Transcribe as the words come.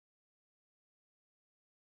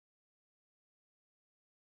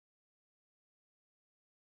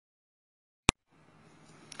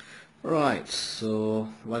Right, so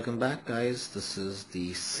welcome back guys. This is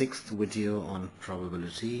the sixth video on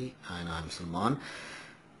probability and I'm Salman.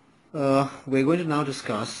 We're going to now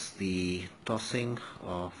discuss the tossing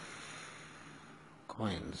of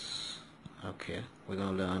coins. Okay, we're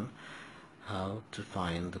going to learn how to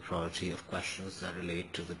find the probability of questions that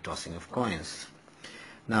relate to the tossing of coins.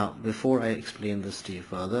 Now, before I explain this to you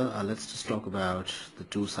further, let's just talk about the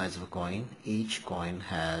two sides of a coin. Each coin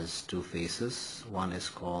has two faces. One is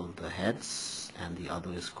called the heads and the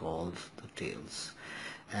other is called the tails.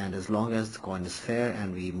 And as long as the coin is fair,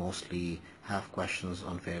 and we mostly have questions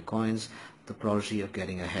on fair coins, the probability of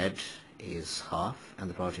getting a head is half and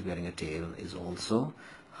the probability of getting a tail is also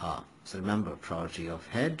half. So remember, probability of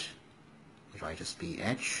head, write as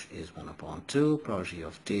PH, is 1 upon 2. Probability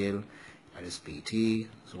of tail, that is PT,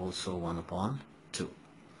 is also 1 upon 2.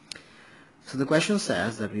 So the question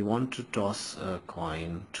says that we want to toss a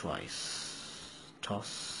coin twice.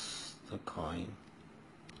 Toss the coin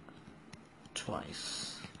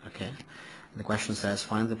twice. Okay. And the question says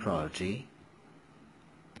find the probability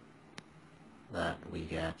that we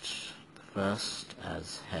get the first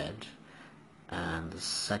as head and the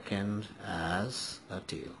second as a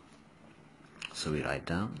tail. So we write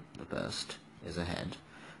down the first is a head,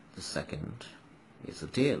 the second is a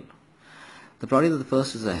tail. The probability that the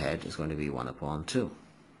first is a head is going to be 1 upon 2.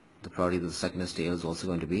 The probability that the second is tail is also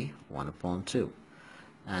going to be 1 upon 2.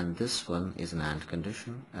 And this one is an AND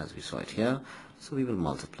condition as we saw it here. So we will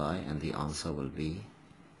multiply and the answer will be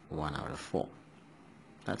 1 out of 4.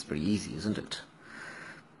 That's pretty easy, isn't it?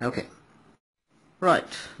 Okay. Right.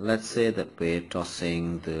 Let's say that we're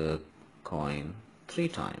tossing the coin 3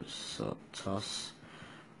 times. So toss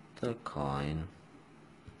the coin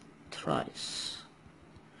thrice.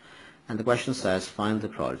 And the question says find the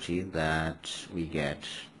probability that we get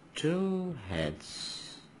 2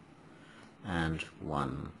 heads and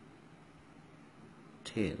 1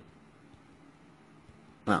 tail.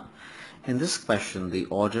 Now, in this question, the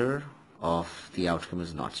order of the outcome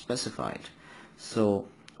is not specified. So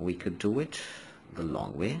we could do it the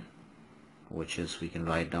long way, which is we can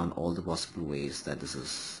write down all the possible ways that this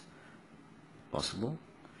is possible.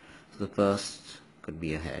 So the first could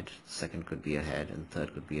be a head, second could be a head, and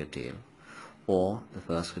third could be a tail. Or the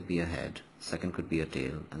first could be a head, second could be a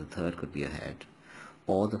tail, and the third could be a head.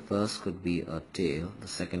 Or the first could be a tail, the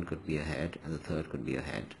second could be a head, and the third could be a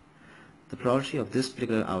head. The probability of this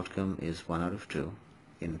particular outcome is 1 out of 2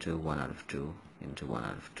 into 1 out of 2 into 1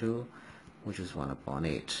 out of 2, which is 1 upon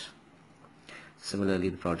 8. Similarly,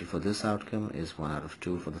 the probability for this outcome is 1 out of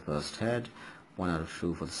 2 for the first head, 1 out of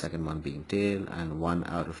 2 for the second one being tail, and 1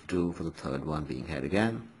 out of 2 for the third one being head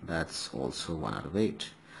again. That's also 1 out of 8.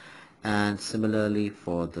 And similarly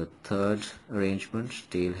for the third arrangement,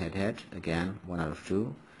 tail, head, head, again 1 out of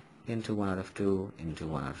 2 into 1 out of 2 into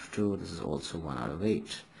 1 out of 2. This is also 1 out of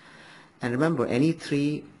 8. And remember,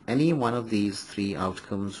 any one of these 3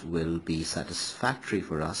 outcomes will be satisfactory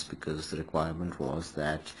for us because the requirement was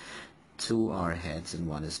that 2 are heads and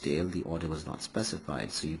 1 is tail. The order was not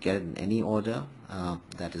specified. So you get it in any order,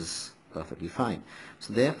 that is perfectly fine.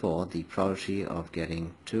 So therefore, the probability of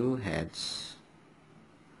getting 2 heads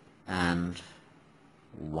and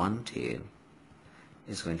 1 tail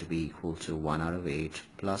is going to be equal to 1 out of 8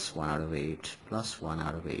 plus 1 out of 8 plus 1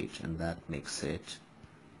 out of 8, and that makes it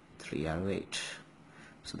 3 out of 8.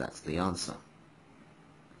 So that's the answer.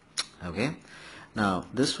 Okay. Now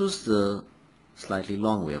this was the slightly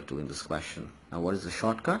long way of doing this question. Now what is the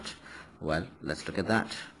shortcut? Well, let's look at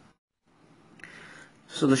that.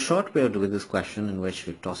 So the short way of doing this question, in which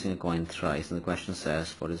we're tossing a coin thrice, and the question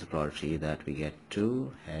says what is the probability that we get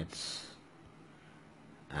 2 heads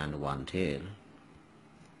and 1 tail.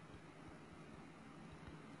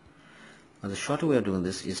 Now the shorter way of doing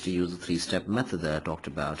this is to use the 3-step method that I talked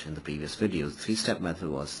about in the previous videos. The 3-step method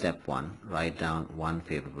was step 1, write down one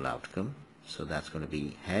favorable outcome. So that's going to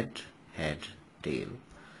be head, head, tail.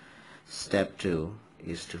 Step 2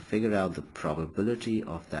 is to figure out the probability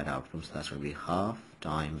of that outcome. So that's going to be half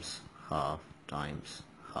times half times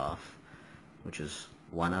half, which is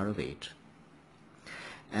 1 out of 8.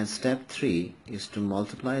 And step 3 is to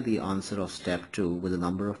multiply the answer of step 2 with the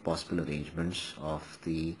number of possible arrangements of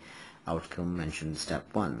the outcome mentioned in step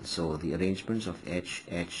 1. So the arrangements of H,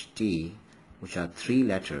 H, T, which are 3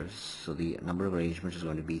 letters, so the number of arrangements is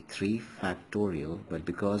going to be 3 factorial, but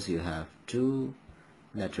because you have 2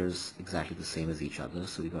 letters exactly the same as each other,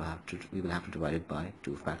 so we will have to divide it by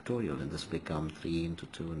 2 factorial, and this will become 3 into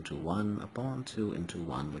 2 into 1 upon 2 into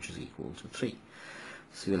 1, which is equal to 3.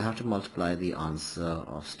 So you'll have to multiply the answer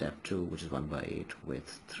of step 2, which is 1 by 8,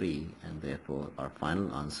 with 3, and therefore our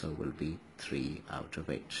final answer will be 3 out of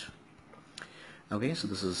 8. Okay, so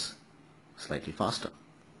this is slightly faster.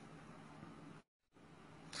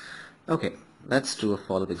 Okay, let's do a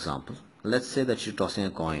follow-up example. Let's say that you're tossing a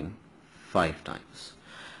coin 5 times.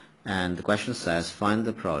 And the question says, find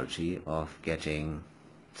the probability of getting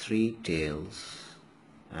 3 tails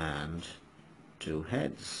and 2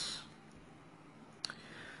 heads.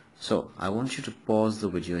 So I want you to pause the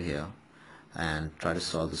video here and try to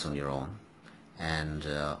solve this on your own. And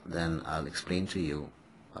then I'll explain to you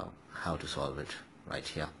how to solve it right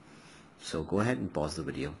here. So go ahead and pause the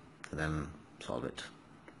video and then solve it.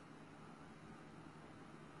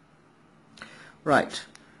 Right.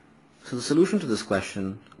 So the solution to this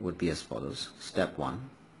question would be as follows. Step 1.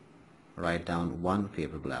 Write down one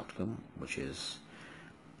favorable outcome, which is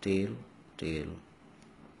tail, tail,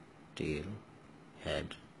 tail,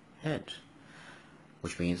 head, head.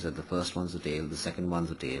 Which means that the first one's a tail, the second one's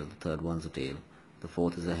a tail, the third one's a tail, the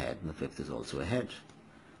fourth is a head, and the fifth is also a head.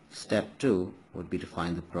 Step 2 would be to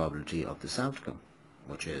find the probability of this outcome,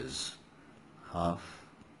 which is half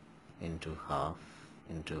into half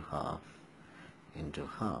into half into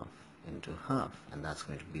half into half, and that's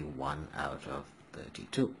going to be 1 out of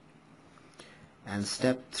 32. And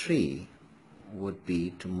step 3 would be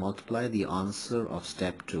to multiply the answer of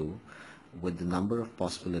step 2 with the number of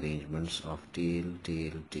possible arrangements of tail,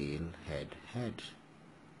 tail, tail, head, head.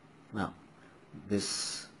 Now,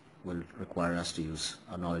 this will require us to use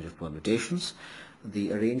our knowledge of permutations.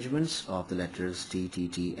 The arrangements of the letters T, T,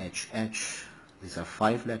 T, H, H, these are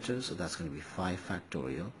 5 letters, so that's going to be 5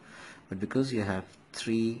 factorial. But because you have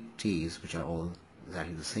 3 T's, which are all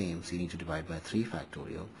exactly the same, so you need to divide by 3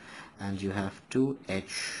 factorial. And you have 2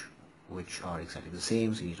 H, which are exactly the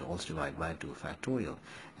same, so you need to also divide by 2 factorial.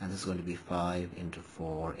 And this is going to be 5 into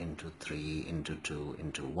 4 into 3 into 2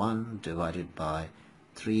 into 1 divided by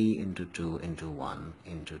 3 into 2 into 1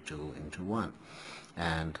 into 2 into 1.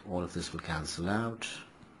 And all of this will cancel out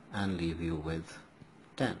and leave you with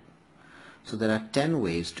 10. So there are 10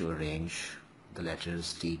 ways to arrange the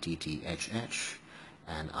letters T, T, T, H, H,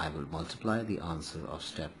 and I will multiply the answer of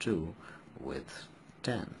step 2 with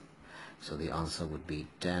 10. So the answer would be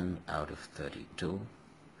 10 out of 32,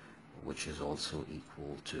 which is also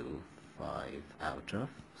equal to 5 out of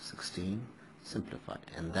 16 simplified.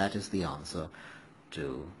 And that is the answer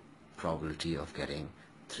to probability of getting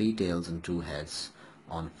 3 tails and 2 heads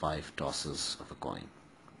on 5 tosses of a coin.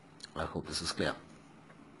 I hope this is clear.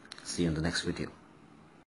 See you in the next video.